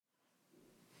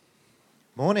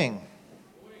Morning.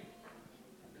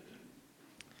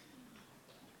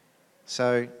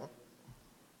 So,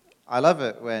 I love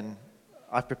it when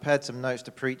I've prepared some notes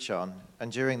to preach on,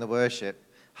 and during the worship,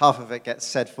 half of it gets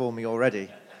said for me already.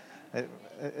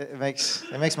 It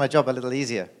makes my job a little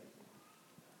easier.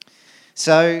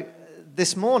 So,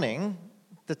 this morning,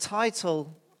 the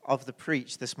title of the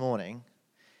preach this morning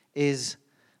is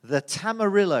The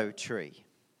Tamarillo Tree.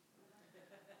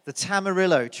 The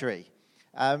Tamarillo Tree.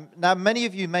 Now, many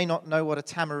of you may not know what a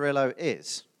tamarillo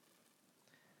is.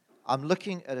 I'm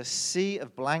looking at a sea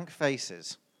of blank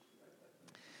faces.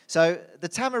 So, the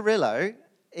tamarillo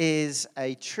is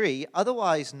a tree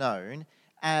otherwise known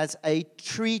as a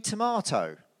tree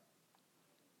tomato.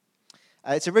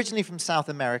 It's originally from South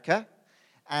America,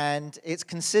 and it's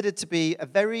considered to be a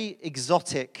very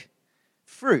exotic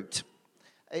fruit.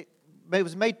 It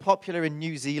was made popular in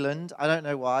New Zealand. I don't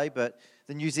know why, but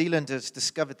the New Zealanders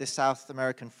discovered this South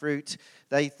American fruit.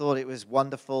 They thought it was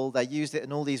wonderful. They used it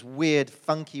in all these weird,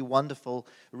 funky, wonderful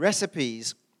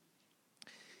recipes.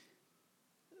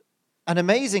 And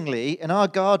amazingly, in our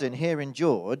garden here in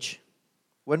George,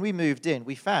 when we moved in,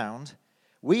 we found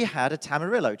we had a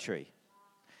tamarillo tree.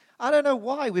 I don't know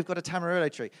why we've got a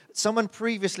tamarillo tree. Someone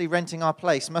previously renting our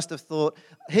place must have thought,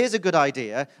 here's a good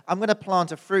idea. I'm going to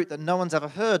plant a fruit that no one's ever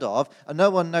heard of and no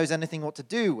one knows anything what to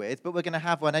do with, but we're going to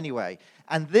have one anyway.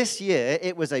 And this year,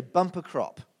 it was a bumper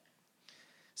crop.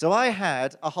 So I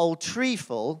had a whole tree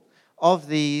full of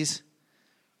these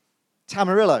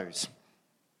tamarillos.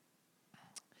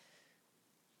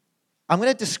 I'm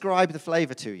going to describe the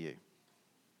flavor to you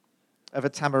of a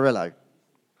tamarillo.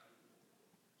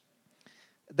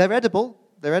 They're edible.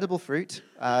 They're edible fruit.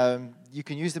 You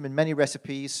can use them in many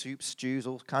recipes, soups, stews,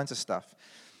 all kinds of stuff.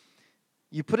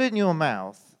 You put it in your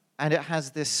mouth, and it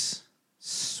has this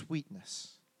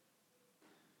sweetness.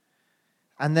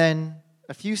 And then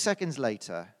a few seconds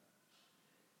later,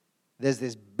 there's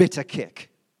this bitter kick.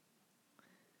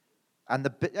 And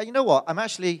you know what?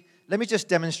 Let me just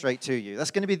demonstrate to you.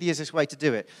 That's going to be the easiest way to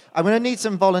do it. I'm going to need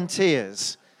some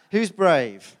volunteers. Who's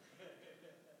brave?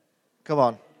 Come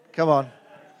on.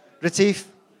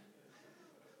 Retief?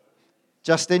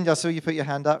 Justin, I saw you put your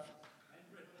hand up.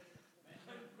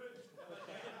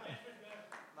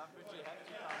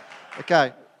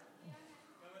 Okay.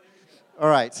 All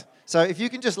right. So if you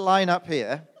can just line up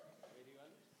here.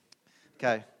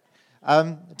 Okay.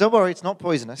 Don't worry, it's not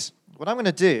poisonous. What I'm going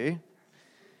to do,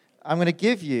 I'm going to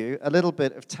give you a little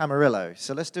bit of tamarillo.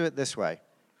 So let's do it this way.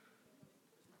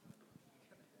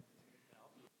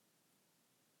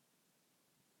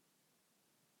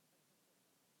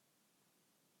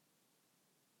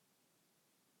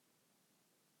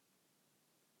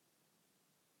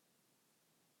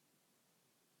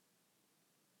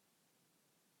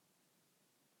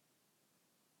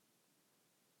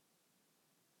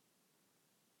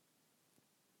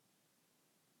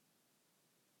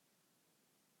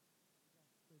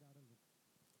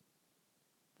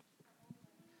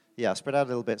 Yeah, spread out a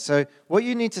little bit. So what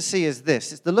you need to see is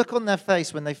this. It's the look on their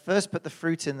face when they first put the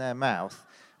fruit in their mouth,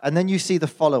 and then you see the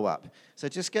follow-up. So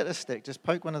just get a stick. Just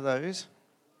poke one of those.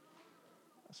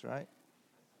 That's right.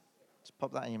 Just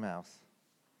pop that in your mouth.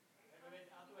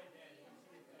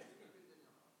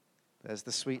 There's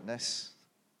the sweetness.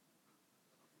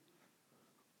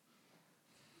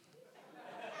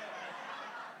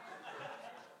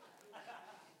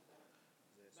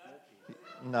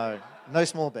 No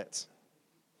small bits.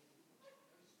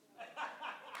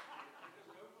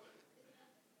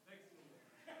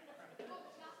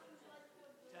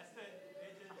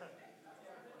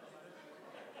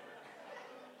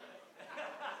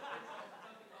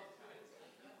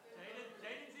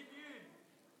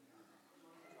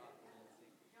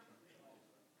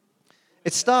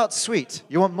 It starts sweet.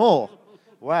 You want more?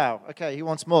 Wow. Okay, he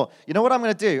wants more. You know what I'm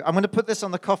going to do? I'm going to put this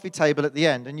on the coffee table at the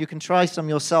end, and you can try some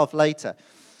yourself later.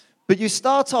 But you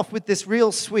start off with this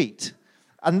real sweet,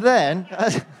 and then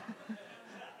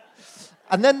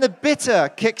the bitter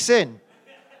kicks in.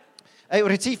 Hey,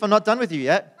 Retief, I'm not done with you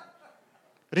yet.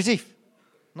 Retief,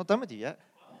 I'm not done with you yet.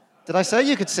 Did I say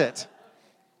you could sit?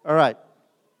 All right.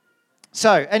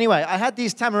 So, anyway, I had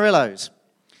these tamarillos.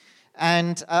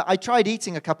 And I tried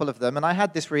eating a couple of them, and I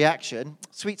had this reaction,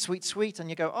 sweet, sweet, sweet, and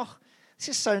you go, oh, this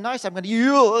is so nice, I'm going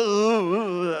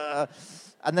to,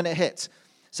 and then it hits.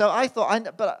 So I thought,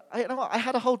 you know what, I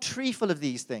had a whole tree full of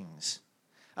these things,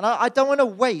 and I don't want to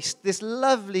waste this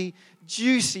lovely,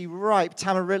 juicy, ripe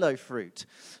tamarillo fruit.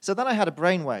 So then I had a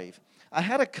brainwave. I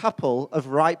had a couple of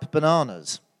ripe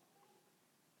bananas,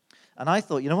 and I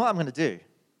thought, you know what I'm going to do?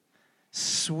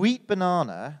 Sweet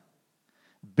banana,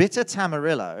 bitter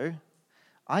tamarillo,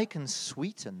 I can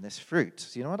sweeten this fruit.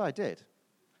 So you know what I did?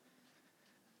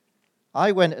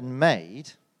 I went and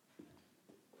made,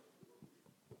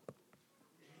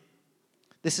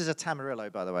 this is a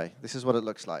Tamarillo, by the way. This is what it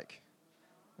looks like.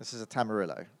 This is a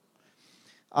Tamarillo.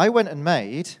 I went and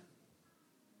made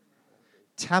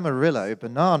Tamarillo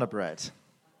banana bread.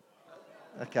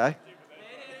 Okay.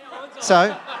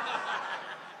 So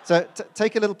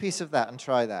take a little piece of that and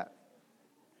try that.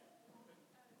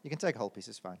 You can take a whole piece,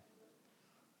 it's fine.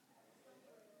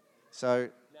 So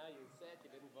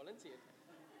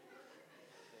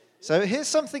here's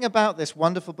something about this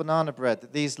wonderful banana bread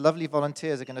that these lovely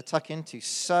volunteers are going to tuck into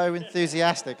so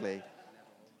enthusiastically.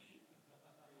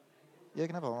 You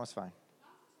can have one, that's fine.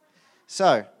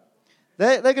 So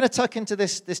they're going to tuck into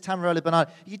this Tamarillo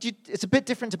banana. It's a bit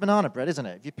different to banana bread, isn't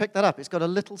it? If you pick that up, it's got a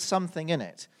little something in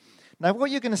it. Now,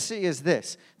 what you're going to see is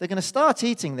this. They're going to start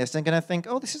eating this and going to think,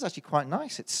 oh, this is actually quite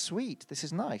nice. It's sweet. This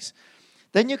is nice.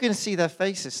 Then you're going to see their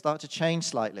faces start to change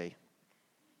slightly.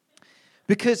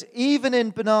 Because even in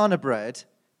banana bread,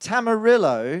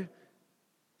 Tamarillo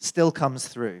still comes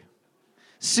through.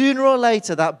 Sooner or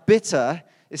later, that bitter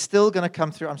is still going to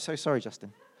come through. I'm so sorry,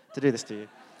 Justin, to do this to you.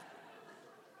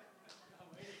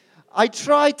 I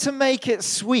tried to make it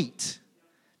sweet,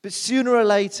 but sooner or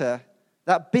later,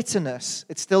 that bitterness,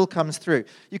 it still comes through.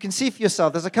 You can see for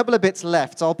yourself, there's a couple of bits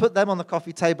left, so I'll put them on the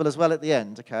coffee table as well at the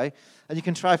end, okay? And you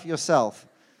can try for yourself.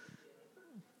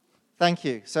 Thank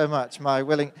you so much.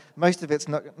 Most of it's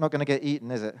not going to get eaten,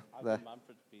 is it? There.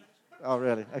 Oh,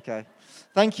 really? Okay.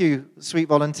 Thank you, sweet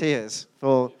volunteers,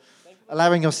 for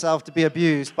allowing yourself to be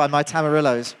abused by my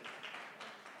Tamarillos.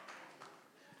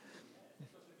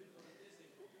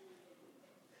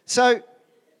 So,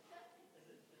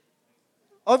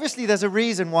 obviously there's a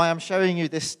reason why I'm showing you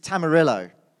this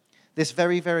Tamarillo, this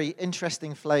very, very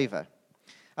interesting flavor.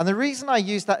 And the reason I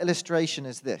use that illustration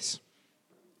is this.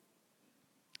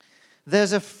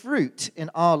 There's a fruit in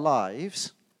our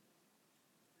lives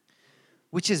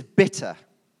which is bitter,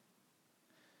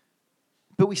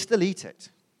 but we still eat it.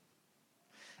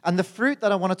 And the fruit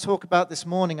that I want to talk about this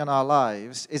morning in our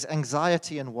lives is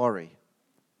anxiety and worry.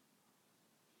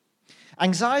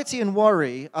 Anxiety and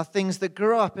worry are things that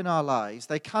grow up in our lives.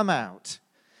 They come out.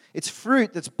 It's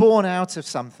fruit that's born out of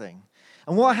something.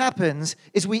 And what happens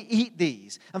is we eat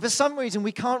these. And for some reason,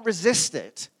 we can't resist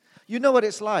it. You know what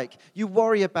it's like. You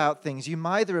worry about things. You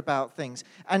mither about things.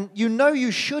 And you know you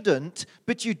shouldn't,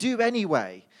 but you do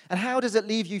anyway. And how does it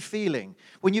leave you feeling?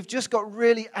 When you've just got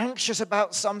really anxious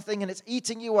about something and it's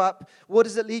eating you up, what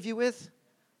does it leave you with?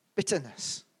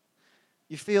 Bitterness.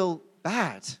 You feel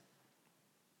bad.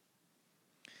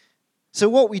 So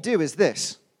what we do is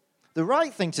this. The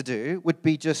right thing to do would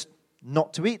be just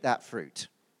not to eat that fruit.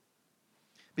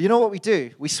 But you know what we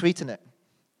do? We sweeten it.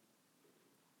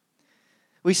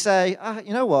 We say,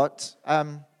 you know what?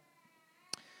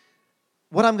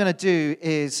 What I'm going to do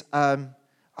is I'm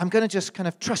going to just kind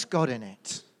of trust God in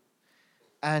it.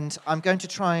 And I'm going to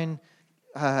try and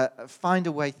find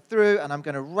a way through, and I'm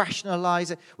going to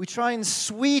rationalize it. We try and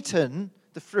sweeten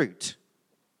the fruit.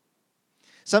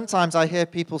 Sometimes I hear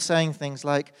people saying things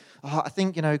like, I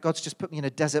think, God's just put me in a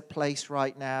desert place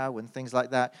right now and things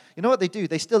like that. You know what they do?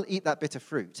 They still eat that bitter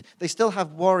fruit. They still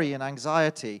have worry and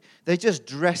anxiety. They just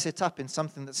dress it up in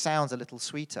something that sounds a little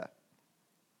sweeter.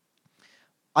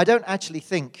 I don't actually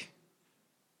think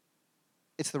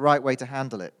it's the right way to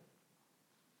handle it.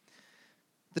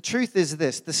 The truth is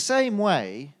this. The same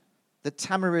way that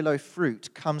Tamarillo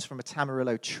fruit comes from a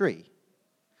Tamarillo tree,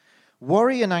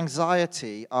 worry and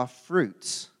anxiety are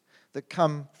fruits that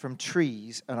come from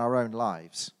trees in our own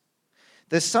lives.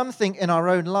 There's something in our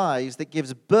own lives that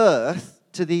gives birth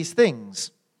to these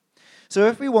things. So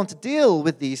if we want to deal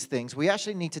with these things, we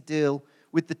actually need to deal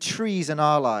with the trees in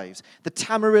our lives, the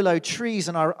Tamarillo trees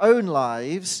in our own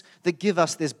lives that give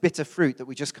us this bitter fruit that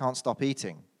we just can't stop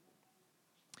eating.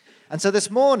 And so this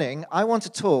morning, I want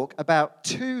to talk about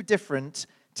two different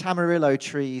Tamarillo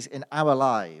trees in our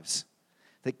lives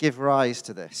that give rise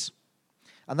to this.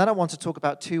 And then I want to talk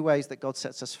about two ways that God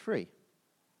sets us free.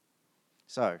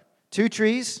 So, two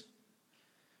trees,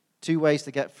 two ways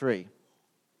to get free.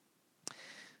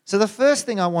 So the first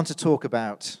thing I want to talk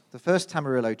about, the first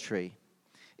Tamarillo tree,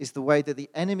 is the way that the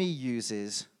enemy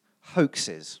uses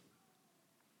hoaxes,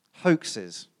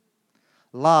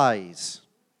 lies.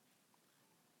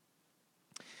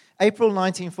 April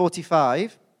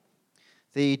 1945,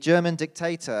 the German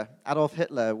dictator Adolf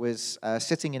Hitler was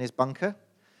sitting in his bunker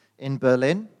in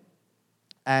Berlin.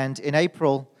 And in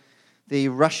April, the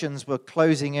Russians were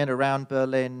closing in around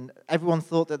Berlin. Everyone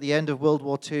thought that the end of World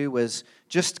War II was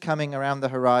just coming around the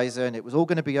horizon. It was all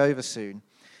going to be over soon.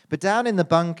 But down in the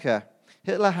bunker,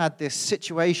 Hitler had this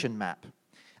situation map.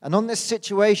 And on this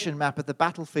situation map of the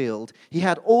battlefield, he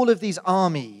had all of these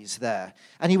armies there.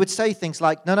 And he would say things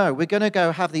like, no, we're going to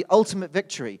go have the ultimate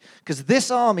victory because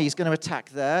this army is going to attack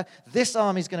there, this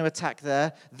army is going to attack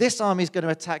there, this army is going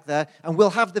to attack there, and we'll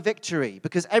have the victory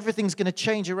because everything's going to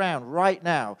change around right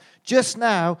now. Just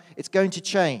now, it's going to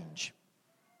change.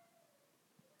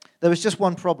 There was just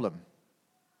one problem.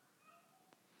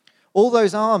 All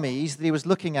those armies that he was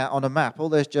looking at on a map, all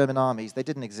those German armies, they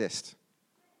didn't exist.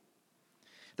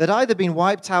 They'd either been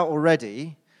wiped out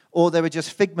already, or they were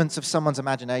just figments of someone's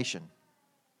imagination.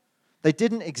 They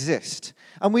didn't exist.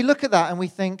 And we look at that and we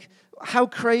think, how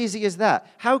crazy is that?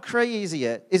 How crazy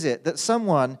is it that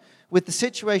someone with the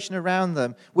situation around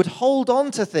them would hold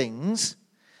on to things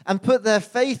and put their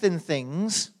faith in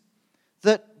things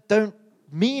that don't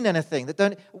mean anything, that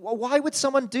don't... Why would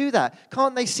someone do that?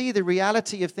 Can't they see the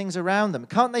reality of things around them?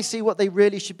 Can't they see what they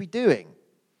really should be doing?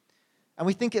 And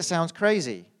we think it sounds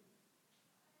crazy.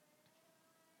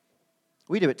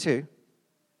 We do it too.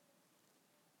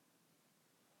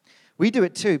 We do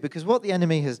it too because what the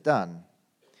enemy has done,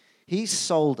 he's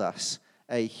sold us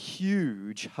a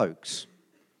huge hoax,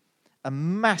 a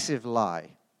massive lie,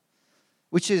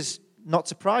 which is not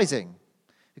surprising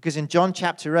because in John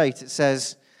chapter 8 it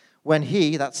says, when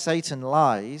he, that Satan,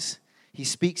 lies, he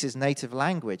speaks his native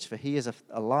language, for he is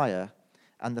a liar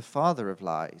and the father of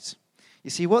lies.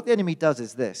 You see, what the enemy does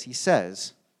is this. He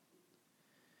says,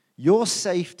 your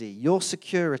safety, your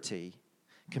security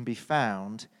can be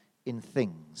found in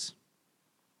things.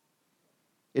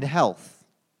 In health,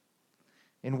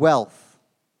 in wealth,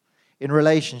 in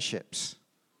relationships.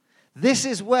 This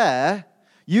is where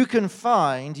you can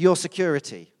find your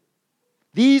security.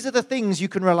 These are the things you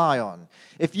can rely on.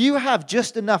 If you have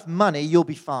just enough money, you'll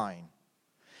be fine.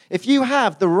 If you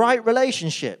have the right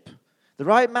relationship, the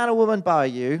right man or woman by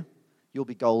you, you'll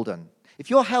be golden. If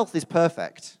your health is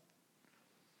perfect,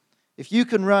 if you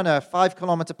can run a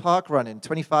 5-kilometer park run in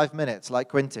 25 minutes like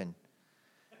Quentin,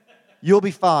 you'll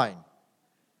be fine.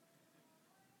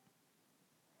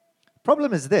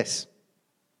 Problem is this.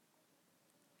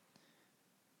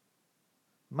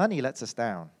 Money lets us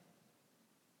down.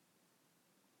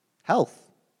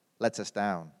 Health lets us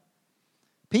down.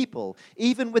 People,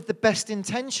 even with the best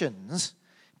intentions,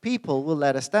 people will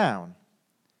let us down.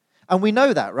 And we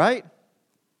know that, right?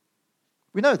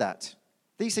 We know that.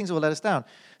 These things will let us down.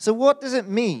 So what does it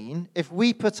mean if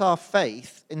we put our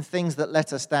faith in things that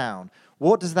let us down?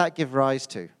 What does that give rise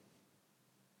to?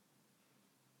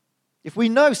 If we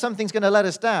know something's going to let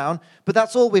us down, but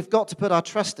that's all we've got to put our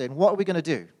trust in, what are we going to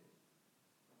do?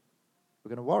 We're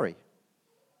going to worry.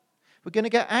 We're going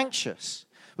to get anxious.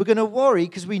 We're going to worry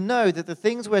because we know that the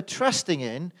things we're trusting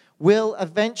in will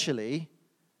eventually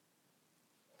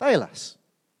fail us.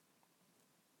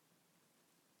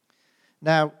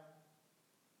 Now,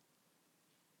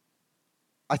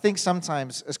 I think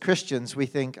sometimes as Christians we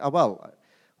think, oh, well,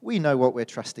 we know what we're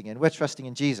trusting in. We're trusting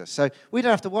in Jesus. So we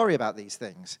don't have to worry about these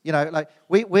things. You know, like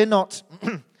we're not,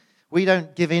 we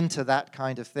don't give in to that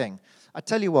kind of thing. I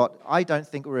tell you what, I don't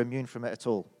think we're immune from it at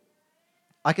all.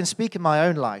 I can speak in my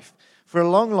own life. For a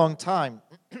long, long time,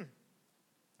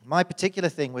 my particular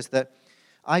thing was that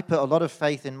I put a lot of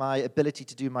faith in my ability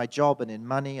to do my job and in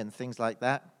money and things like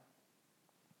that.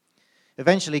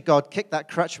 Eventually, God kicked that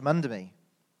crutch from under me.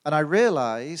 And I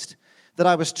realized that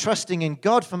I was trusting in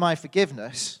God for my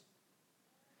forgiveness,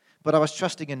 but I was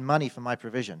trusting in money for my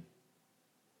provision.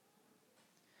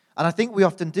 And I think we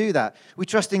often do that. We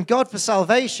trust in God for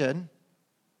salvation,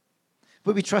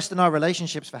 but we trust in our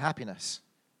relationships for happiness.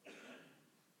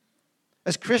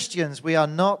 As Christians, we are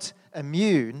not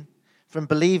immune from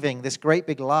believing this great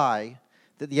big lie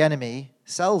that the enemy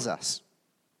sells us.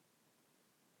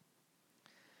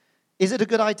 Is it a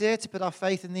good idea to put our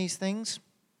faith in these things?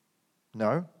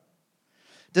 No.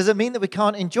 Does it mean that we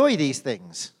can't enjoy these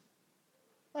things?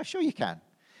 Oh, sure you can.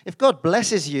 If God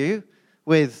blesses you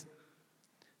with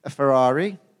a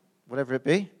Ferrari, whatever it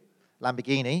be,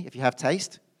 Lamborghini, if you have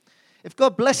taste. If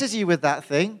God blesses you with that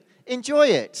thing, enjoy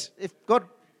it. If God...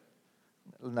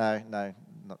 No, not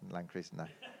Land Cruiser, no.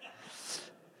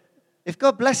 If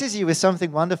God blesses you with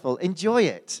something wonderful, enjoy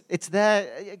it. It's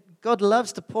there. God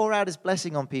loves to pour out his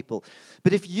blessing on people.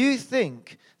 But if you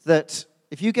think that,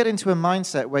 if you get into a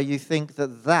mindset where you think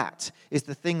that that is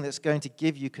the thing that's going to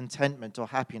give you contentment or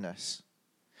happiness,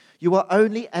 you are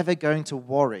only ever going to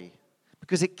worry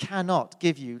because it cannot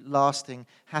give you lasting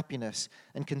happiness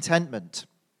and contentment.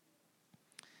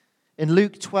 In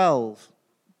Luke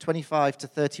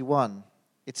 12:25-31,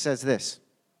 it says this: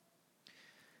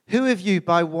 "Who of you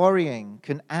by worrying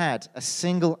can add a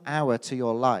single hour to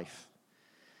your life?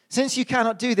 Since you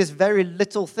cannot do this very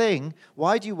little thing,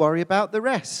 why do you worry about the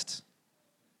rest?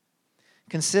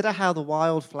 Consider how the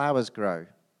wild flowers grow.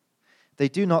 They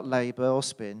do not labor or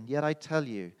spin, yet I tell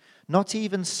you, not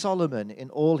even Solomon in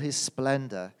all his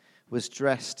splendor was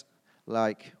dressed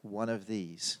like one of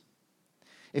these.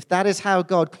 If that is how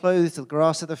God clothes the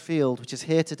grass of the field, which is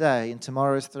here today and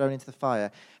tomorrow is thrown into the fire,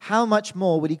 how much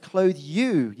more will he clothe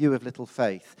you, you of little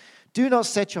faith? Do not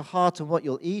set your heart on what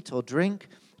you'll eat or drink.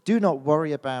 Do not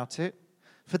worry about it.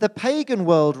 For the pagan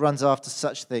world runs after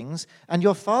such things, and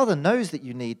your Father knows that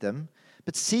you need them.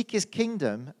 But seek his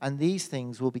kingdom, and these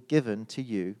things will be given to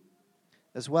you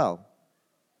as well.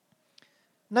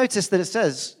 Notice that it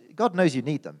says God knows you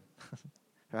need them,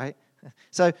 right?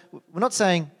 So we're not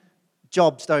saying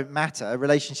jobs don't matter,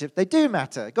 relationships, they do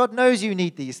matter. God knows you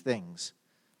need these things.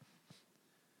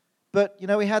 But,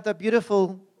 we had that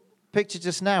beautiful picture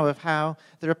just now of how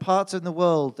there are parts in the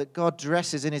world that God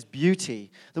dresses in his beauty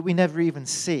that we never even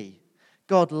see.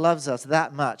 God loves us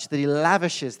that much that he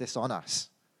lavishes this on us.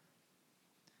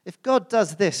 If God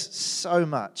does this so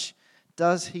much,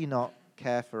 does he not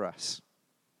care for us?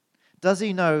 Does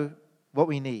he know what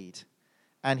we need?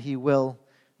 And he will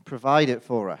provide it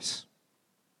for us.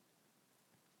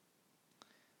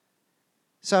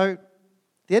 So,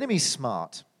 the enemy's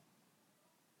smart.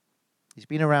 He's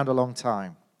been around a long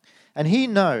time. And he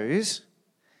knows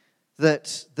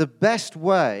that the best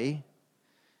way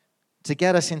to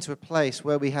get us into a place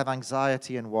where we have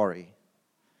anxiety and worry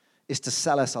is to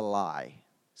sell us a lie.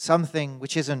 Something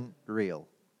which isn't real.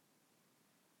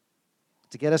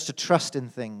 To get us to trust in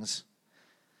things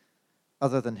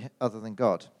other than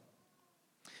God.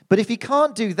 But if he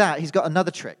can't do that, he's got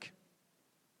another trick.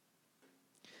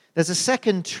 There's a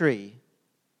second tree,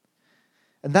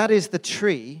 and that is the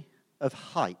tree of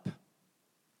hype.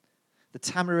 The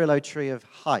Tamarillo tree of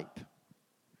hype.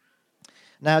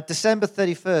 Now, December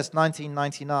 31st,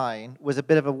 1999 was a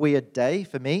bit of a weird day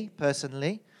for me,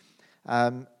 personally.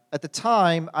 At the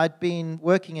time, I'd been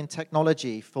working in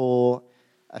technology for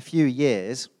a few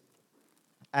years,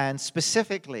 and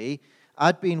specifically,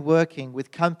 I'd been working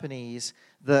with companies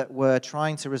that were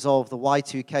trying to resolve the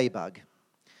Y2K bug.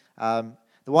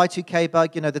 The Y2K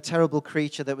bug, the terrible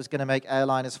creature that was going to make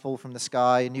airliners fall from the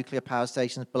sky, nuclear power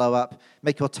stations blow up,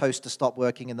 make your toaster stop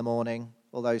working in the morning,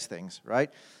 all those things, right?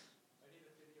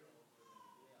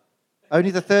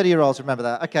 Only the 30-year-olds remember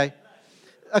that.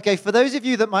 Okay, for those of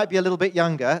you that might be a little bit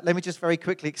younger, let me just very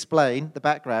quickly explain the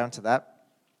background to that.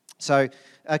 So,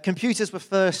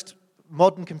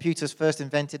 modern computers first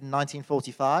invented in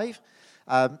 1945.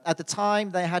 At the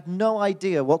time, they had no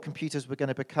idea what computers were going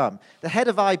to become. The head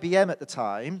of IBM at the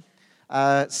time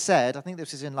said, I think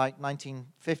this is in like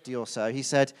 1950 or so, he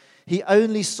said he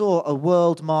only saw a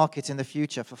world market in the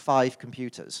future for 5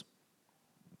 computers.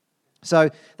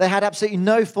 So they had absolutely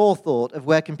no forethought of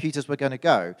where computers were going to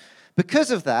go.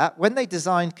 Because of that, when they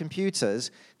designed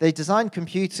computers with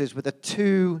a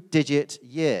 2-digit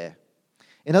year.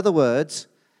 In other words,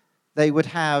 they would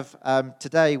have,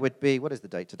 today would be, what is the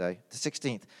date today? The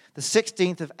 16th. The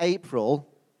 16th of April,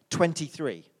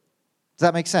 23. Does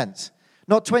that make sense?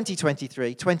 Not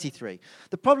 2023, 23.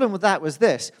 The problem with that was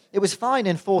this. It was fine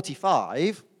in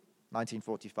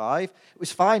 1945. It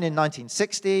was fine in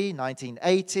 1960,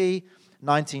 1980,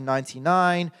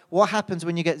 1999. What happens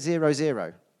when you get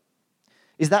 00?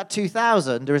 Is that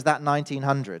 2000 or is that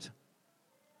 1900?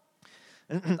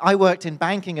 I worked in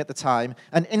banking at the time,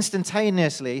 and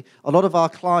instantaneously, a lot of our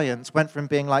clients went from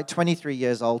being like 23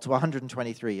 years old to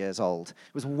 123 years old.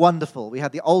 It was wonderful. We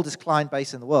had the oldest client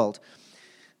base in the world.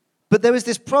 But there was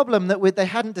this problem that they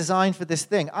hadn't designed for this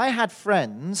thing. I had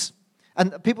friends,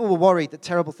 and people were worried that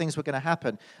terrible things were going to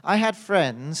happen. I had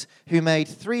friends who made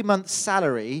 3 months'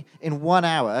 salary in 1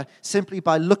 hour simply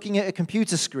by looking at a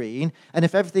computer screen, and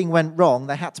if everything went wrong,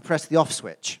 they had to press the off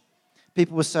switch.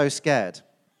 People were so scared.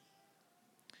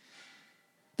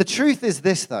 The truth is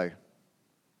this, though.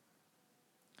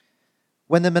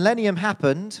 When the millennium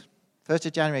happened, 1st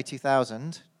of January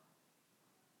 2000,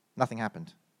 nothing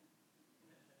happened.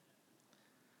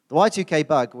 The Y2K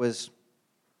bug was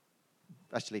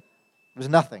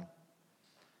nothing.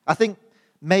 I think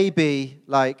maybe,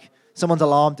 like, someone's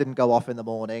alarm didn't go off in the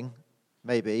morning,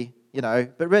 maybe,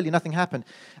 but really nothing happened.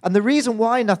 And the reason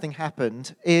why nothing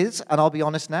happened is, and I'll be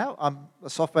honest now, I'm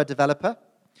a software developer,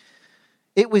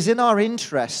 it was in our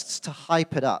interests to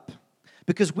hype it up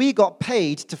because we got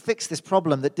paid to fix this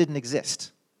problem that didn't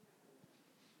exist.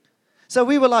 So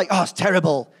we were like, oh, it's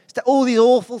terrible. All these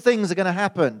awful things are going to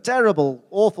happen. Terrible,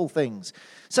 awful things.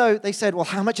 So they said, well,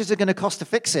 how much is it going to cost to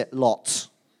fix it? Lots.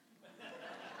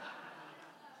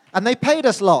 And they paid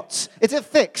us lots. Is it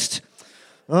fixed?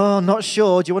 Oh, not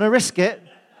sure. Do you want to risk it?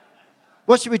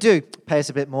 What should we do? Pay us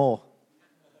a bit more.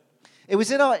 It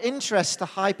was in our interest to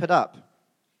hype it up.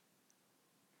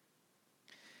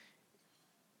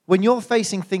 When you're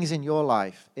facing things in your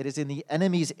life, it is in the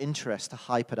enemy's interest to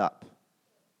hype it up.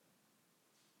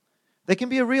 There can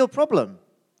be a real problem.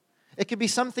 It can be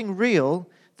something real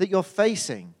that you're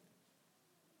facing.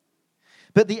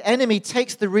 But the enemy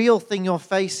takes the real thing you're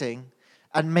facing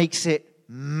and makes it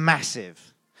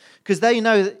massive. Because they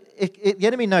know, the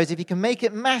enemy knows if he can make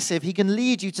it massive, he can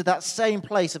lead you to that same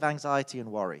place of anxiety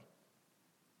and worry.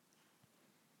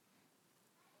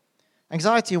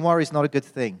 Anxiety and worry is not a good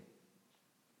thing.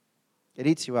 It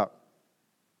eats you up.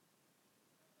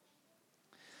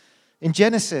 In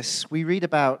Genesis, we read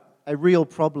about a real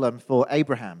problem for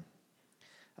Abraham.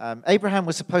 Abraham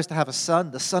was supposed to have a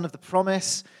son, the son of the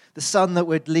promise, the son that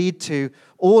would lead to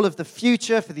all of the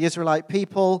future for the Israelite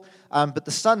people. But the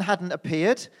son hadn't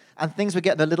appeared, and things were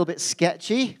getting a little bit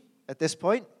sketchy at this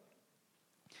point.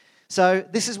 So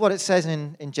this is what it says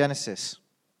in Genesis.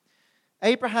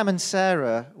 Abraham and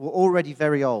Sarah were already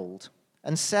very old,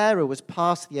 and Sarah was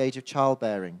past the age of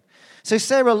childbearing. So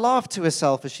Sarah laughed to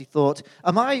herself as she thought,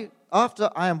 after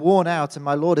I am worn out and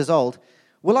my Lord is old,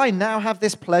 will I now have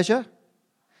this pleasure?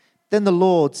 Then the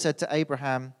Lord said to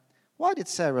Abraham, why did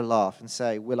Sarah laugh and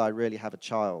say, will I really have a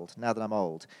child now that I'm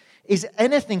old? Is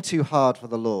anything too hard for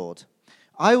the Lord?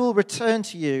 I will return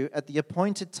to you at the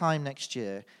appointed time next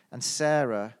year, and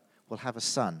Sarah will have a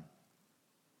son.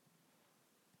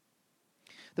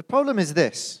 The problem is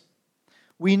this.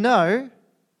 We know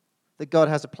that God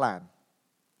has a plan.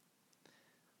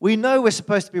 We know we're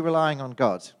supposed to be relying on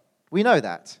God. We know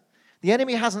that. The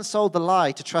enemy hasn't sold the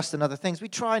lie to trust in other things. We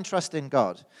try and trust in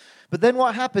God. But then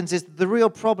what happens is the real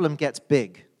problem gets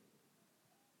big.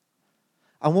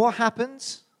 And what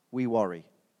happens? We worry.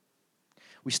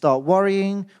 We start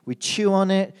worrying, we chew on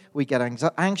it, we get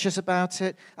anxious about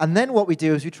it, and then what we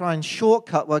do is we try and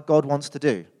shortcut what God wants to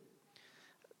do,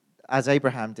 as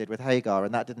Abraham did with Hagar,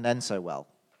 and that didn't end so well.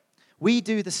 We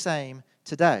do the same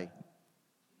today.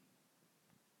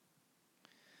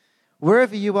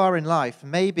 Wherever you are in life,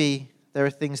 maybe there are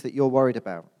things that you're worried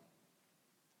about.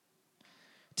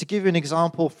 To give you an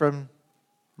example from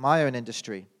my own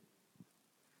industry,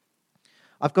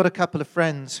 I've got a couple of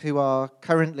friends who are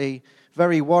currently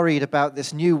very worried about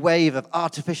this new wave of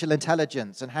artificial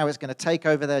intelligence and how it's going to take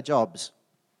over their jobs.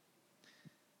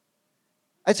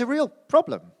 It's a real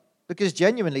problem because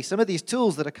genuinely some of these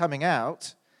tools that are coming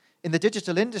out in the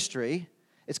digital industry,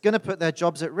 it's going to put their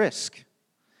jobs at risk.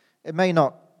 It may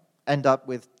not end up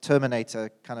with Terminator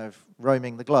kind of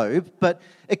roaming the globe, but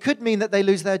it could mean that they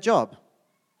lose their job.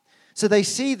 So they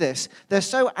see this, they're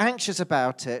so anxious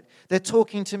about it, they're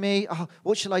talking to me, oh,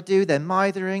 what shall I do? They're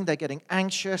mithering, they're getting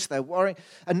anxious, they're worrying,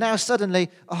 and now suddenly,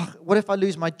 oh, what if I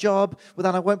lose my job? Well,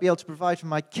 then I won't be able to provide for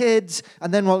my kids,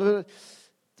 and then, well, the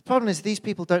problem is these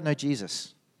people don't know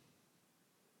Jesus.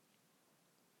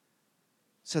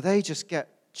 So they just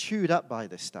get chewed up by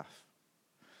this stuff.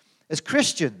 As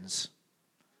Christians,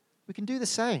 we can do the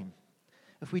same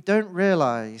if we don't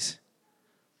realize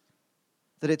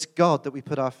that it's God that we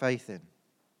put our faith in.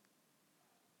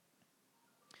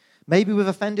 Maybe we've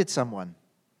offended someone.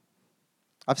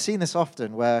 I've seen this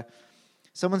often where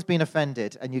someone's been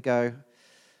offended and you go,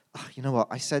 oh, you know what,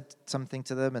 I said something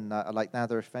to them and now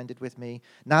they're offended with me.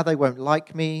 Now they won't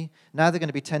like me. Now they're going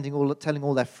to be telling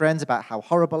all their friends about how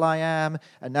horrible I am.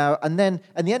 And the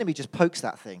enemy just pokes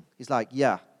that thing. He's like,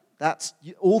 yeah, that's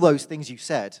all those things you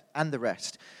said and the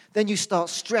rest. Then you start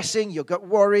stressing, you get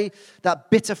worry. That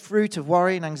bitter fruit of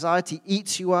worry and anxiety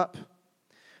eats you up.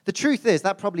 The truth is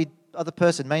that probably other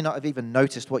person may not have even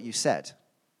noticed what you said.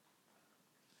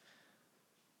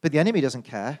 But the enemy doesn't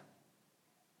care.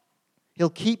 He'll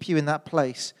keep you in that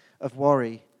place of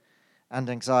worry and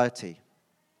anxiety.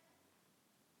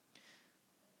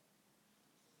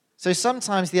 So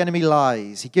sometimes the enemy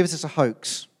lies. He gives us a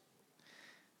hoax.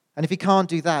 And if he can't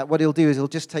do that, what he'll do is he'll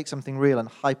just take something real and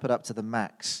hype it up to the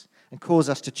max and cause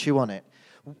us to chew on it.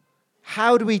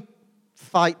 How do we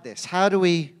fight this? How do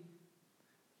we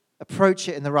approach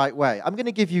it in the right way? I'm going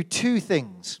to give you two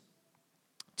things,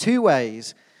 two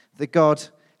ways that God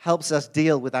helps us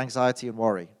deal with anxiety and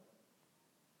worry.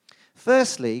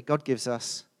 Firstly, God gives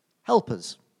us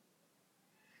helpers.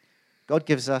 God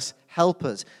gives us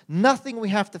helpers. Nothing we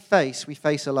have to face, we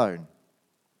face alone.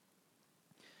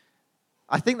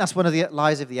 I think that's one of the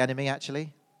lies of the enemy,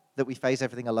 actually, that we face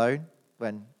everything alone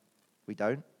when we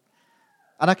don't.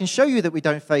 And I can show you that we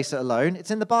don't face it alone.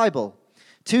 It's in the Bible.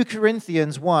 2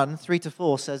 Corinthians 1,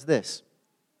 3-4 says this.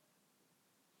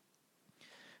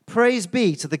 Praise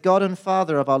be to the God and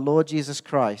Father of our Lord Jesus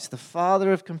Christ, the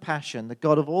Father of compassion, the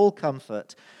God of all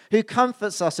comfort, who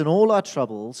comforts us in all our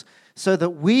troubles, so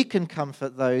that we can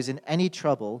comfort those in any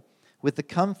trouble with the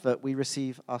comfort we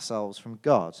receive ourselves from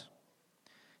God.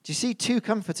 Do you see two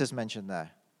comforters mentioned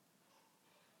there?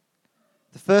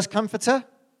 The first comforter,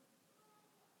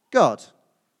 God.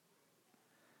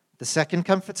 The second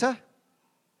comforter,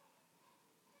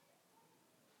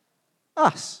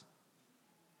 us.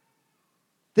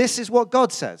 This is what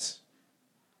God says.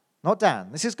 Not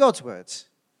Dan. This is God's words.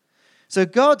 So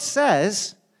God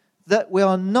says that we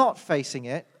are not facing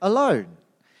it alone.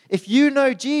 If you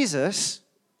know Jesus,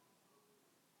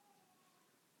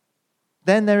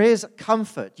 then there is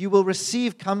comfort. You will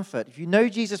receive comfort. If you know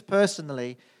Jesus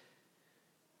personally,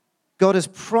 God has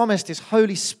promised His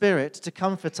Holy Spirit to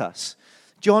comfort us.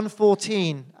 John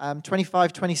 14,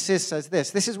 25, 26 says this.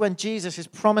 This is when Jesus is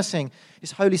promising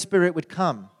His Holy Spirit would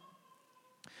come.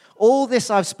 All this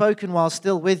I've spoken while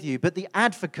still with you, but the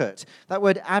advocate, that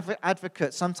word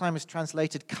advocate sometimes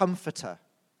translated comforter.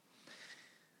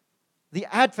 The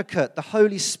advocate, the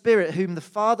Holy Spirit, whom the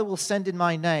Father will send in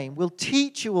my name, will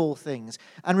teach you all things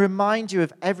and remind you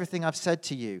of everything I've said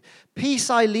to you. Peace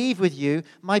I leave with you,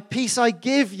 my peace I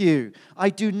give you. I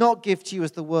do not give to you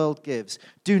as the world gives.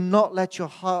 Do not let your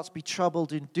hearts be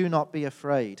troubled and do not be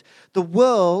afraid. The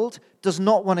world does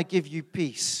not want to give you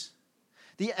peace.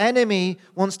 The enemy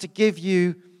wants to give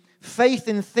you faith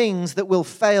in things that will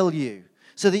fail you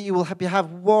so that you will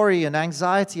have worry and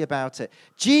anxiety about it.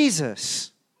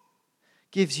 Jesus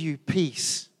gives you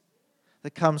peace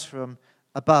that comes from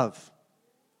above.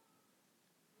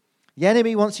 The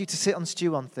enemy wants you to sit and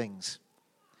stew on things.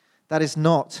 That is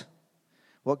not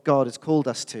what God has called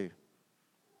us to.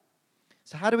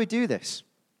 So how do we do this?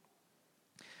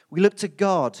 We look to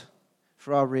God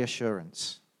for our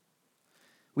reassurance.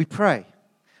 We pray.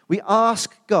 We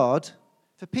ask God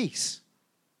for peace.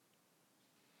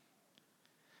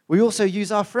 We also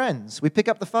use our friends. We pick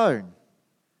up the phone.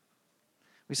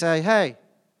 We say, hey,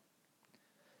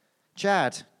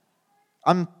 Chad,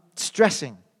 I'm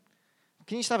stressing.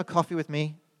 Can you just have a coffee with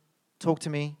me? Talk to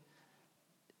me.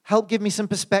 Help give me some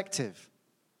perspective.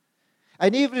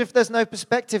 And even if there's no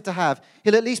perspective to have,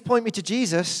 he'll at least point me to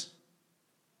Jesus.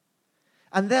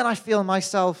 And then I feel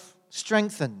myself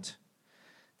strengthened,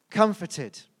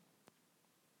 comforted.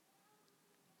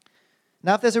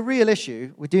 Now, if there's a real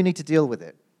issue, we do need to deal with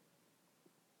it.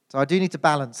 So I do need to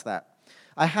balance that.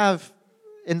 I have,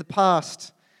 in the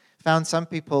past, found some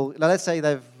people, let's say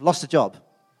they've lost a job.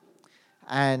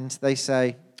 And they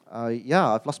say,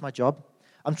 yeah, I've lost my job.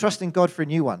 I'm trusting God for a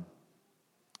new one.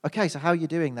 Okay, so how are you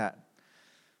doing that?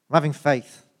 I'm having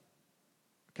faith.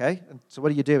 Okay, and so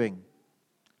what are you doing?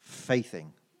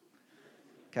 Faithing.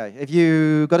 Okay, have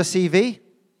you got a CV?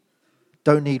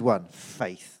 Don't need one.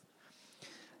 Faith.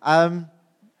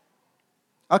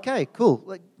 Okay,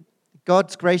 cool.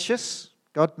 God's gracious.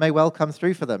 God may well come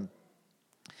through for them.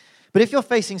 But if you're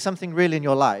facing something real in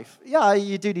your life, yeah,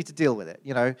 you do need to deal with it.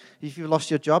 You know, if you've lost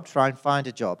your job, try and find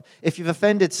a job. If you've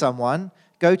offended someone,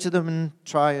 go to them and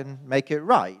try and make it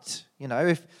right. You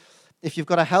know, if you've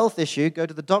got a health issue, go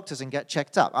to the doctors and get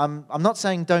checked up. I'm not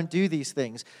saying don't do these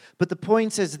things, but the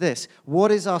point is this.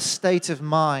 What is our state of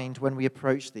mind when we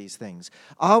approach these things?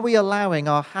 Are we allowing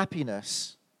our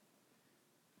happiness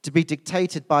to be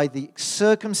dictated by the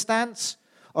circumstance,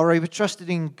 or are we trusting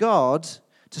in God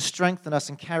to strengthen us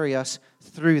and carry us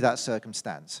through that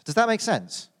circumstance? Does that make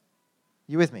sense?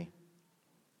 You with me?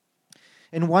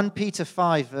 In 1 Peter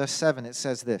 5, verse 7, it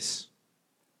says this.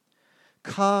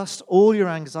 Cast all your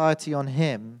anxiety on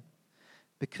him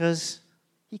because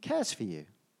he cares for you.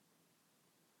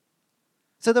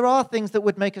 So there are things that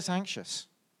would make us anxious.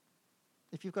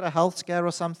 If you've got a health scare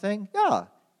or something, yeah,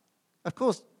 of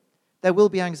course, there will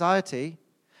be anxiety,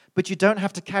 but you don't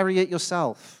have to carry it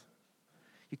yourself.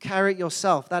 You carry it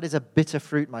yourself. That is a bitter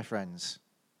fruit, my friends.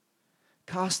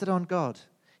 Cast it on God.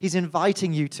 He's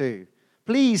inviting you to.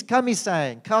 Please, come, he's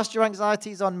saying, cast your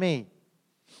anxieties on me.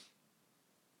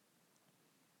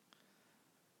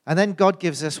 And then God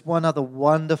gives us one other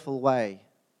wonderful way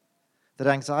that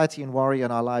anxiety and worry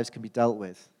in our lives can be dealt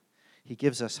with. He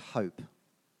gives us hope.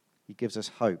 He gives us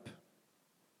hope.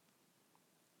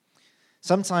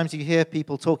 Sometimes you hear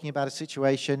people talking about a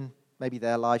situation, maybe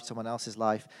their life, someone else's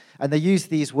life, and they use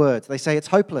these words. They say, it's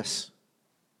hopeless.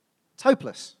 It's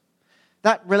hopeless.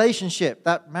 That relationship,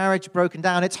 that marriage broken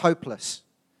down, it's hopeless.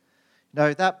 You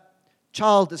know, that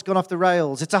child that's gone off the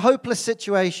rails, it's a hopeless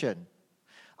situation.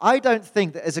 I don't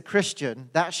think that as a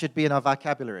Christian, that should be in our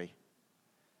vocabulary.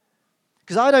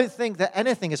 Because I don't think that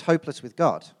anything is hopeless with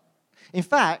God. In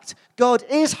fact, God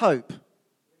is hope.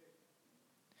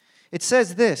 It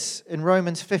says this in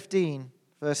Romans 15,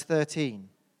 verse 13.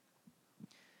 It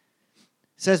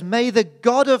says, may the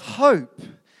God of hope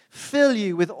fill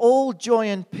you with all joy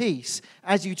and peace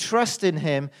as you trust in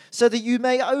him, so that you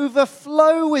may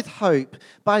overflow with hope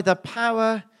by the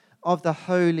power of the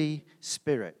Holy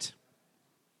Spirit.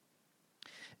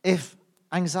 If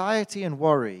anxiety and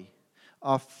worry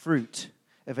are fruit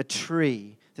of a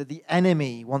tree that the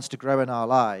enemy wants to grow in our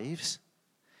lives,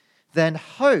 then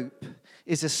hope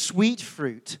is a sweet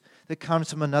fruit that comes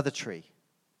from another tree.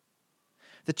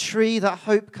 The tree that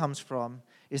hope comes from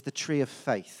is the tree of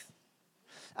faith.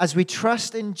 As we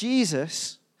trust in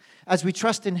Jesus, as we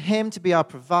trust in Him to be our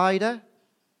provider,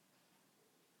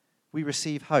 we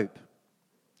receive hope.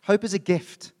 Hope is a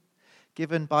gift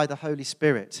given by the Holy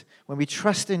Spirit. When we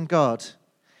trust in God,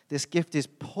 this gift is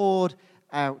poured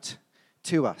out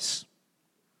to us.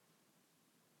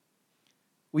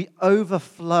 We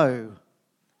overflow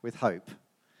with hope.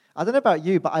 I don't know about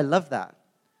you, but I love that.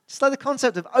 Just like the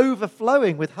concept of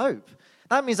overflowing with hope.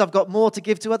 That means I've got more to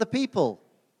give to other people.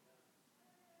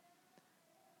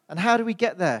 And how do we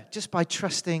get there? Just by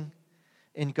trusting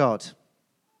in God.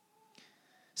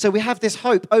 So we have this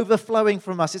hope overflowing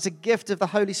from us. It's a gift of the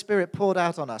Holy Spirit poured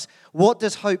out on us. What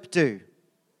does hope do?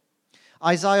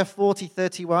 Isaiah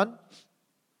 40:31.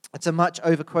 It's a much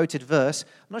overquoted verse.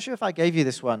 I'm not sure if I gave you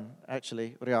this one,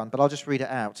 actually, Rian, but I'll just read it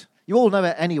out. You all know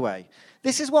it anyway.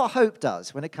 This is what hope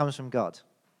does when it comes from God.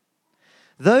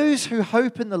 Those who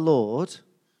hope in the Lord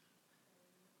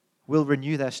will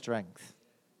renew their strength.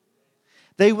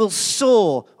 They will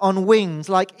soar on wings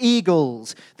like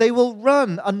eagles. They will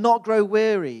run and not grow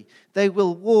weary. They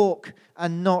will walk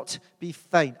and not be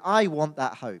faint. I want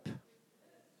that hope.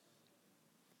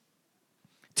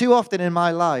 Too often in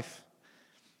my life,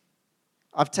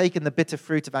 I've taken the bitter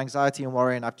fruit of anxiety and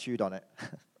worry and I've chewed on it.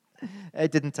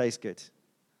 It didn't taste good.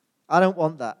 I don't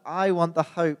want that. I want the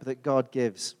hope that God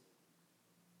gives.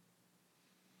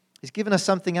 He's given us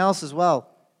something else as well.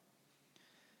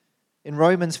 In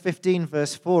Romans 15,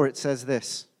 verse 4, it says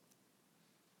this.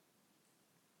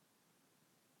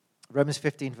 Romans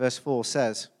 15, verse 4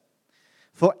 says,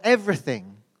 "For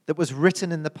everything that was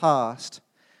written in the past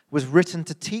was written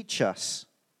to teach us,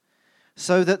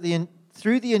 so that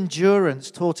through the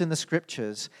endurance taught in the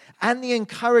Scriptures and the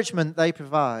encouragement they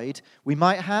provide, we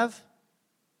might have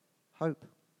hope."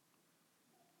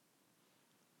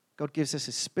 God gives us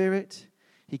His Spirit,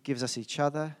 He gives us each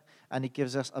other, and He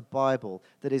gives us a Bible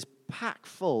that is packed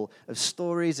full of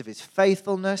stories of His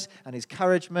faithfulness and His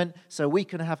encouragement, so we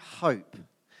can have hope,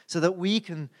 so that we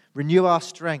can renew our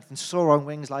strength and soar on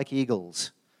wings like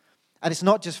eagles. And it's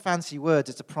not just fancy words,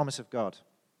 it's a promise of God.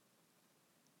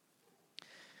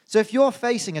 So if you're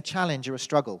facing a challenge or a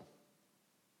struggle,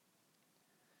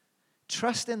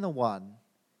 trust in the one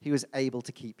who is able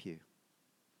to keep you.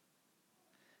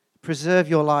 Preserve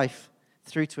your life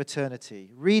through to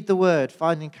eternity. Read the Word,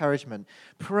 find encouragement.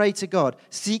 Pray to God.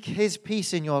 Seek His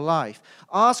peace in your life.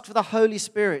 Ask for the Holy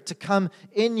Spirit to come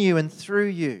in you and through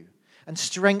you and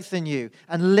strengthen you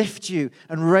and lift you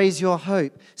and raise your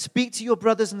hope. Speak to your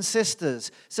brothers and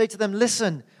sisters. Say to them,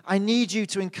 listen, I need you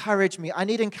to encourage me. I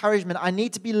need encouragement. I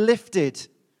need to be lifted.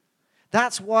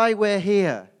 That's why we're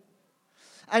here.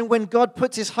 And when God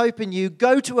puts His hope in you,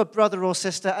 go to a brother or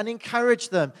sister and encourage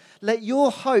them. Let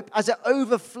your hope, as it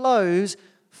overflows,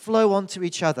 flow onto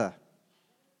each other.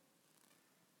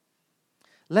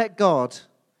 Let God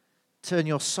turn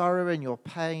your sorrow and your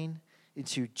pain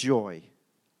into joy.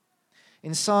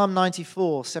 In Psalm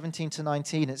 94, 17 to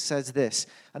 19, it says this,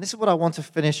 and this is what I want to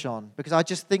finish on, because I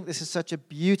just think this is such a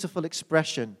beautiful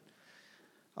expression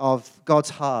of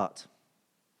God's heart.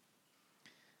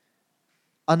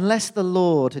 "Unless the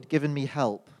Lord had given me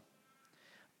help,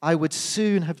 I would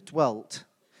soon have dwelt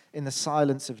in the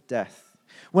silence of death.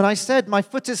 When I said, my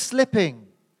foot is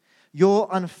slipping, your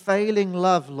unfailing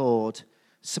love, Lord,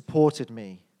 supported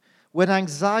me. When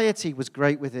anxiety was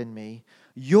great within me,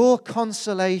 your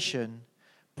consolation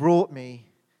brought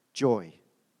me joy."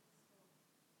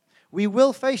 We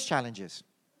will face challenges.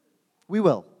 We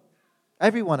will.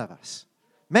 Every one of us.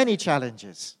 Many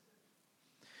challenges.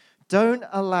 Don't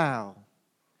allow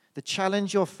the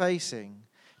challenge you're facing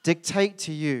dictate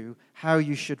to you how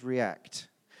you should react.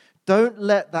 Don't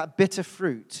let that bitter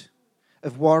fruit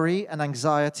of worry and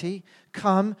anxiety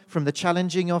come from the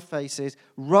challenging you're facing.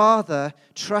 Rather,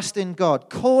 trust in God.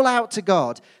 Call out to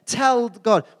God. Tell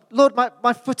God, Lord,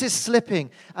 my foot is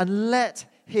slipping. And let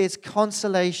His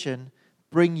consolation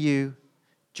bring you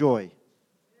joy.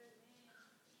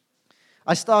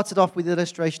 I started off with the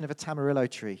illustration of a Tamarillo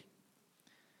tree.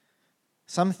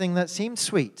 Something that seemed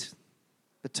sweet,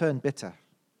 but turned bitter.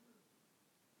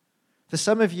 For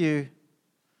some of you,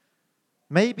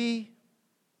 maybe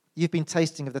you've been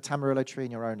tasting of the Tamarillo tree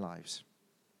in your own lives.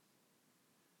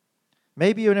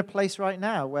 Maybe you're in a place right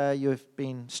now where you've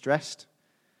been stressed,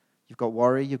 you've got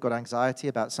worry, you've got anxiety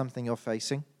about something you're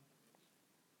facing.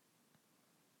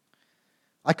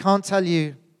 I can't tell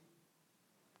you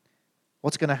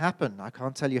what's going to happen. I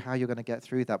can't tell you how you're going to get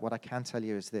through that. What I can tell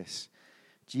you is this.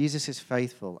 Jesus is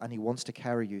faithful and he wants to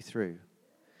carry you through.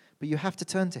 But you have to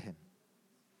turn to him.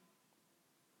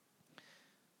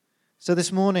 So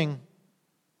this morning,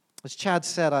 as Chad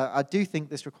said, I do think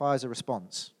this requires a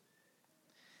response.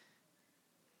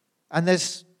 And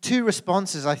there's two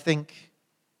responses, I think,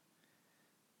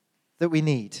 that we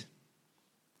need.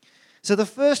 So the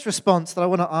first response that I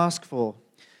want to ask for,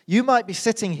 you might be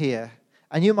sitting here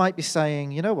and you might be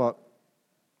saying, you know what?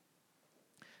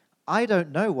 I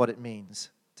don't know what it means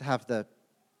to have the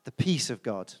peace of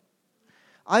God.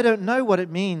 I don't know what it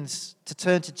means to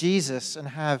turn to Jesus and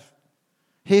have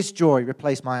his joy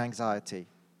replace my anxiety.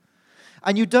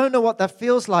 And you don't know what that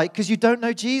feels like because you don't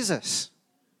know Jesus.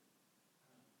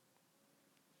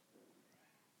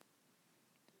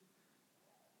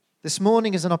 This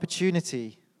morning is an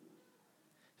opportunity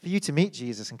for you to meet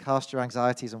Jesus and cast your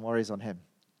anxieties and worries on him.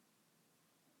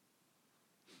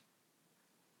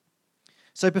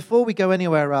 So before we go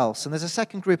anywhere else, and there's a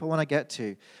second group I want to get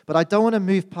to, but I don't want to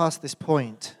move past this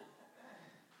point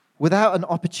without an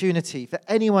opportunity for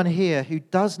anyone here who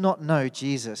does not know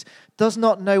Jesus, does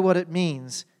not know what it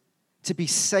means to be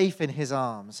safe in his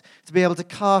arms, to be able to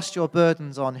cast your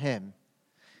burdens on him.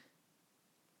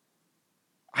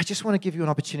 I just want to give you an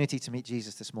opportunity to meet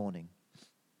Jesus this morning.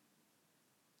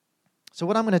 So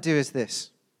what I'm going to do is this.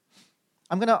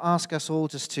 I'm going to ask us all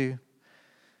just to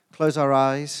close our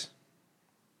eyes.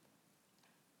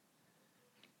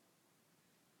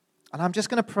 And I'm just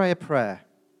going to pray a prayer.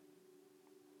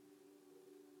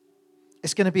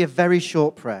 It's going to be a very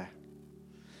short prayer.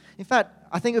 In fact,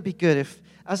 I think it would be good if,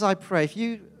 as I pray,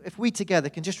 if we together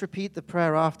can just repeat the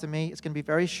prayer after me. It's going to be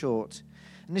very short.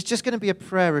 And it's just going to be a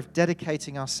prayer of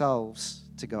dedicating ourselves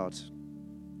to God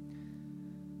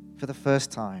for the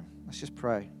first time. Let's just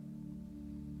pray.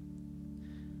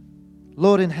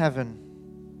 Lord in heaven,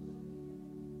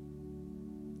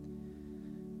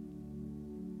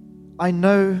 I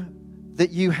know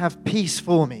that you have peace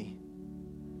for me.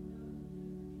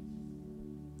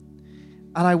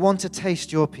 And I want to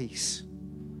taste your peace.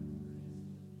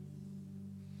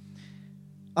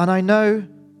 And I know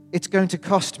it's going to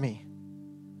cost me.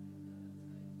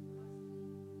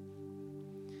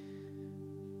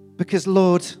 Because,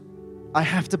 Lord, I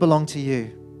have to belong to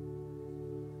you.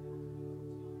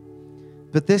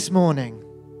 But this morning,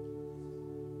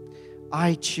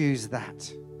 I choose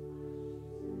that.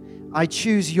 I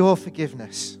choose your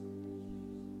forgiveness.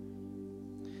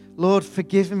 Lord,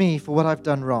 forgive me for what I've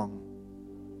done wrong.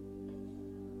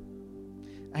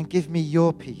 And give me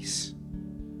your peace.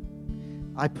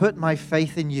 I put my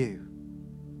faith in you.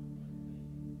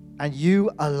 And you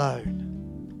alone.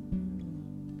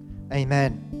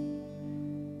 Amen.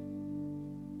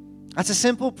 That's a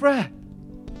simple prayer.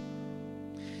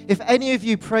 If any of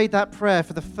you prayed that prayer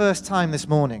for the first time this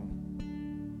morning,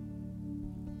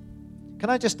 can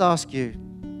I just ask you,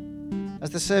 as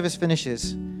the service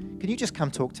finishes, can you just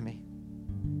come talk to me?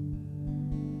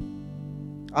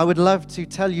 I would love to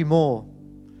tell you more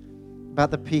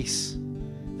about the peace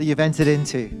that you've entered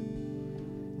into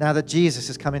now that Jesus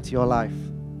has come into your life.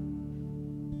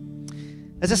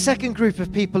 There's a second group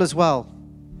of people as well.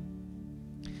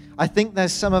 I think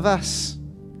there's some of us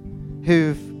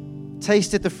who've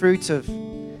tasted the fruit of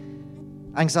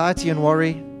anxiety and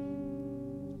worry.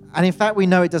 And in fact, we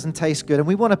know it doesn't taste good and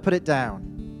we want to put it down.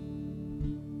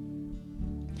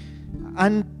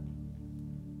 And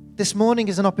this morning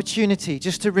is an opportunity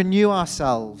just to renew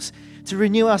ourselves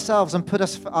and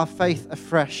put our faith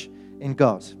afresh in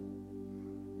God.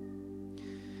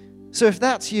 So if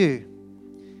that's you,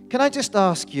 can I just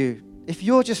ask you, if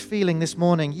you're just feeling this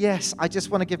morning, yes, I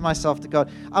just want to give myself to God.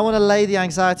 I want to lay the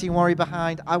anxiety and worry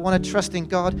behind. I want to trust in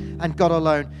God and God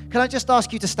alone. Can I just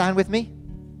ask you to stand with me?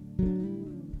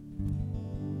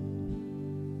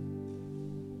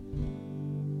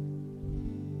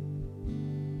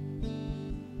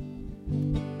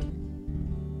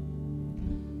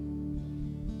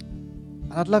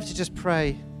 And I'd love to just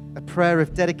pray a prayer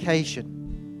of dedication.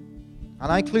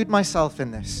 And I include myself in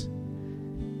this.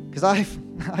 Because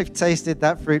I've tasted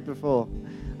that fruit before.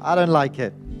 I don't like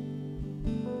it.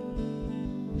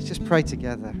 Let's just pray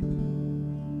together.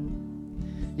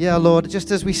 Yeah, Lord,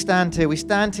 just as we stand here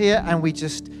and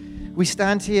we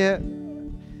stand here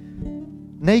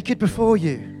naked before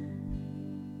you,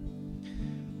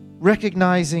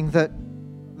 recognizing that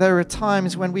there are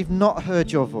times when we've not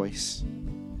heard your voice.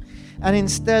 And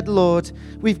instead, Lord,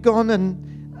 we've gone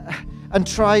and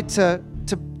tried to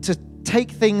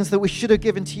take things that we should have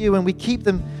given to you and we keep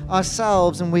them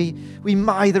ourselves, and we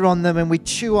mither on them and we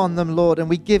chew on them, Lord, and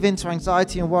we give in to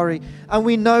anxiety and worry. And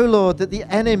we know, Lord, that the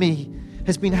enemy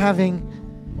has been having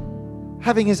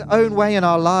his own way in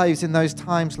our lives in those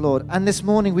times, Lord. And this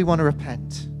morning we want to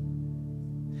repent.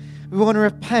 We want to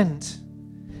repent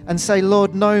and say,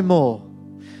 Lord, no more.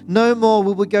 No more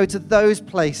will we go to those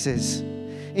places.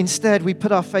 Instead, we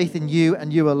put our faith in you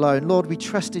and you alone. Lord, we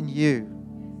trust in you.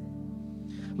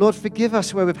 Lord, forgive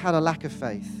us where we've had a lack of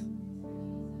faith.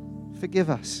 Forgive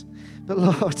us. But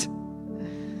Lord,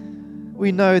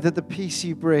 we know that the peace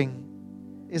you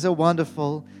bring is a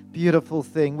wonderful, beautiful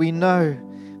thing. We know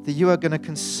that you are going to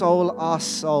console our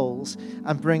souls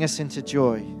and bring us into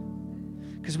joy,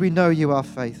 because we know you are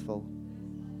faithful.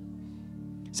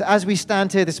 So as we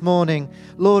stand here this morning,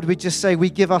 Lord, we just say we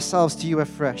give ourselves to you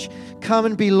afresh. Come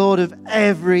and be Lord of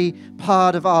every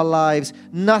part of our lives.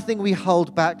 Nothing we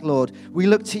hold back, Lord. We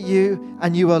look to you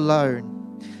and you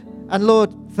alone. And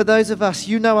Lord, for those of us,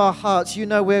 you know our hearts. You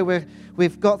know where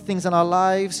we've got things in our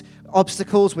lives,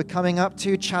 obstacles we're coming up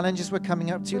to, challenges we're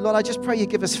coming up to. Lord, I just pray you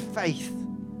give us faith.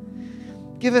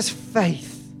 Give us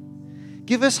faith.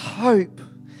 Give us hope.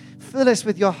 Fill us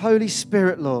with your Holy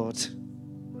Spirit, Lord.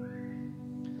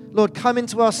 Lord, come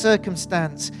into our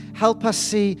circumstance. Help us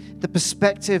see the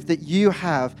perspective that you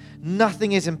have.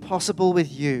 Nothing is impossible with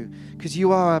you, because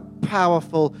you are a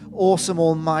powerful, awesome,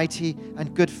 almighty,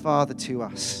 and good Father to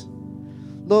us.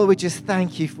 Lord, we just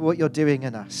thank you for what you're doing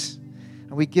in us.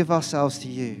 And we give ourselves to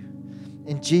you.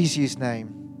 In Jesus'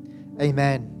 name,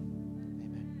 amen.